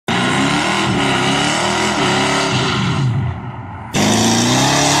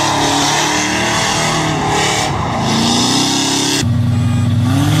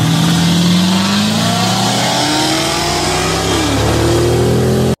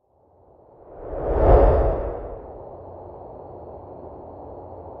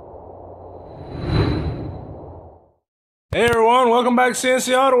welcome back to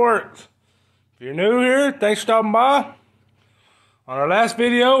CNC Auto Works. If you're new here, thanks for stopping by. On our last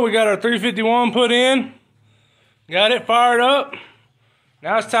video, we got our 351 put in. Got it fired up.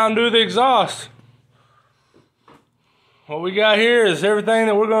 Now it's time to do the exhaust. What we got here is everything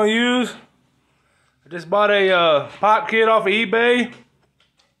that we're going to use. I just bought a pipe kit off of eBay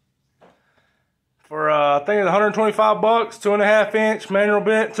for I think it's 125 bucks, 2.5 inch manual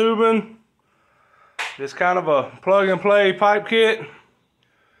bent tubing. Just kind of a plug and play pipe kit.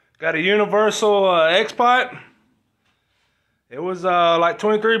 Got a universal X pipe. It was like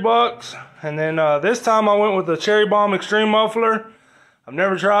 23 bucks. And then this time I went with the Cherry Bomb Extreme muffler. I've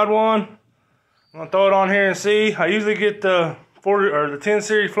never tried one. I'm gonna throw it on here and see. I usually get the 40 or the 10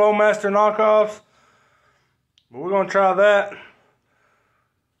 series Flowmaster knockoffs, but we're gonna try that.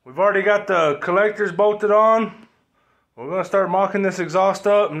 We've already got the collectors bolted on. We're gonna start mocking this exhaust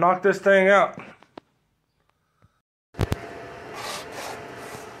up and knock this thing out.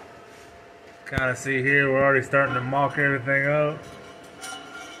 Kind of see here, we're already starting to mock everything up.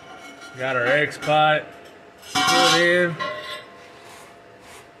 Got our X pipe put in.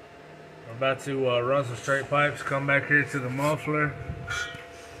 We're about to run some straight pipes, come back here to the muffler.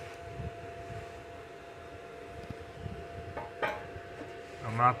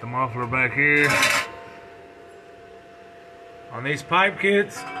 I'll mount the muffler back here. On these pipe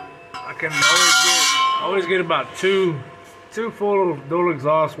kits, I can always get about two full dual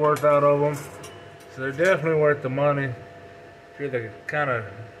exhaust worth out of them. So they're definitely worth the money. If you're the kind of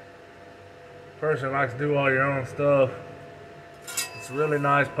person that likes to do all your own stuff, it's a really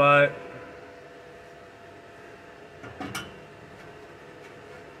nice pipe.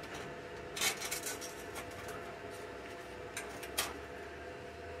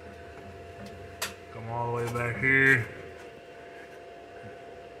 Come all the way back here.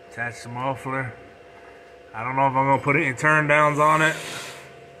 Attach the muffler. I don't know if I'm going to put any turn downs on it.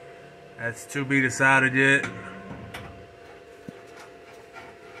 That's to be decided yet.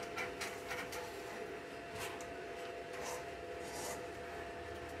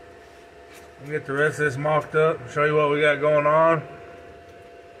 We'll get the rest of this mocked up, show you what we got going on.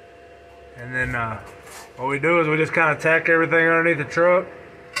 And then what we do is we just kind of tack everything underneath the truck.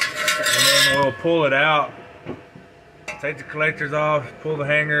 And then we'll pull it out. Take the collectors off, pull the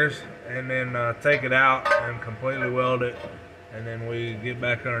hangers, and then take it out and completely weld it. And then we get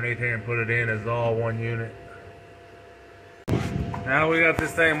back underneath here and put it in as all one unit. Now we got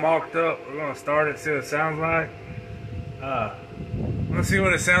this thing mocked up, we're gonna start it, see what it sounds like. Let's see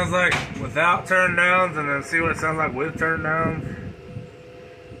what it sounds like without turn downs, and then see what it sounds like with turn downs.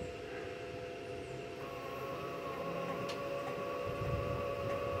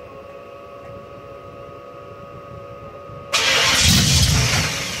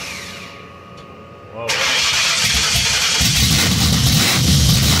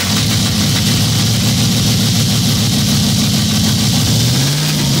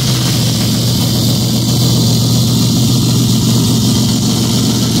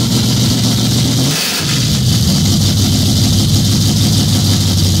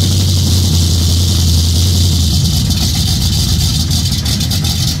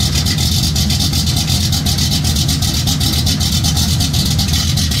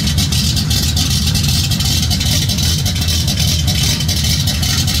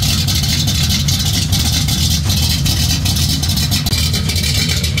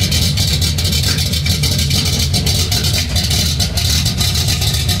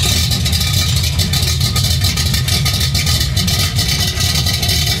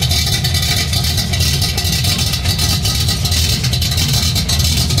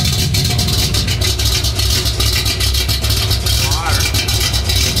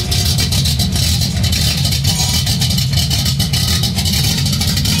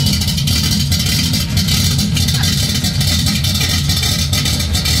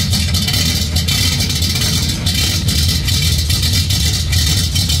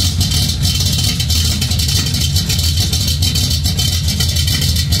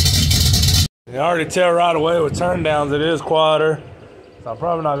 You can already tell right away with turn downs it is quieter, so I'm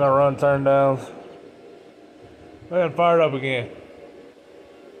probably not gonna run turn downs. Go ahead and fire it up again.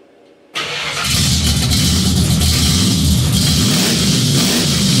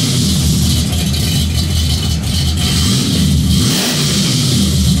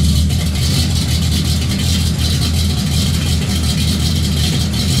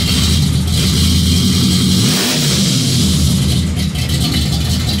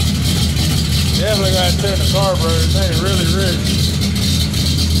 Definitely gotta turn the carburetor, this thing really rich.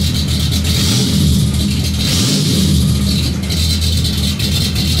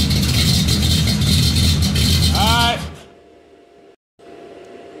 Alright,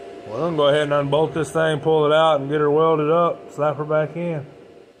 and unbolt this thing, pull it out, and get her welded up, slap her back in.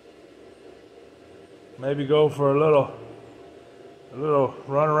 Maybe go for a little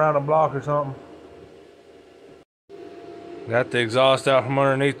run around the block or something. Got the exhaust out from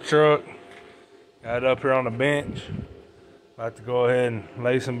underneath the truck. Got it up here on the bench. About to go ahead and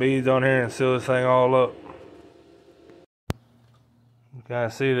lay some beads on here and seal this thing all up. You kind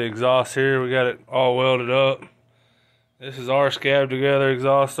of see the exhaust here. We got it all welded up. This is our scab together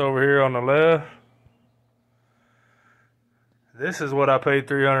exhaust over here on the left. This is what I paid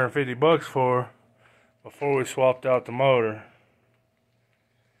 $350 for before we swapped out the motor.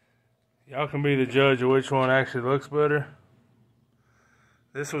 Y'all can be the judge of which one actually looks better.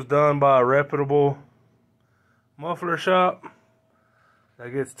 This was done by a reputable muffler shop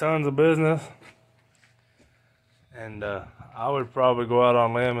that gets tons of business. And I would probably go out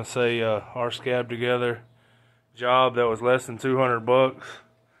on a limb and say our scab together job that was less than $200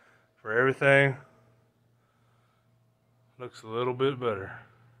 for everything looks a little bit better.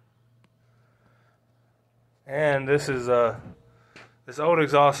 And this is this old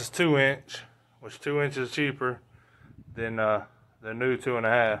exhaust is 2-inch, which 2 inches cheaper than the new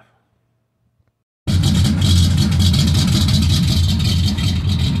 2.5.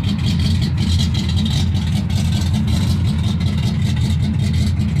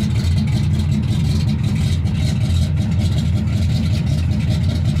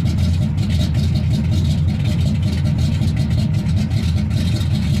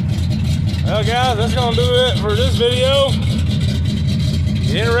 Well guys, that's gonna do it for this video.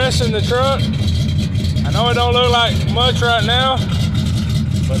 Interested in the truck? I know it don't look like much right now,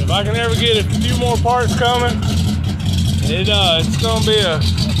 but if I can ever get a few more parts coming, it's gonna be a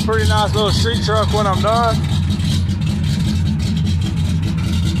pretty nice little street truck when I'm done.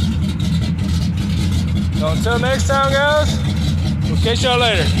 So until next time guys, we'll catch y'all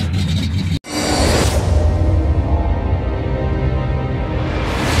later.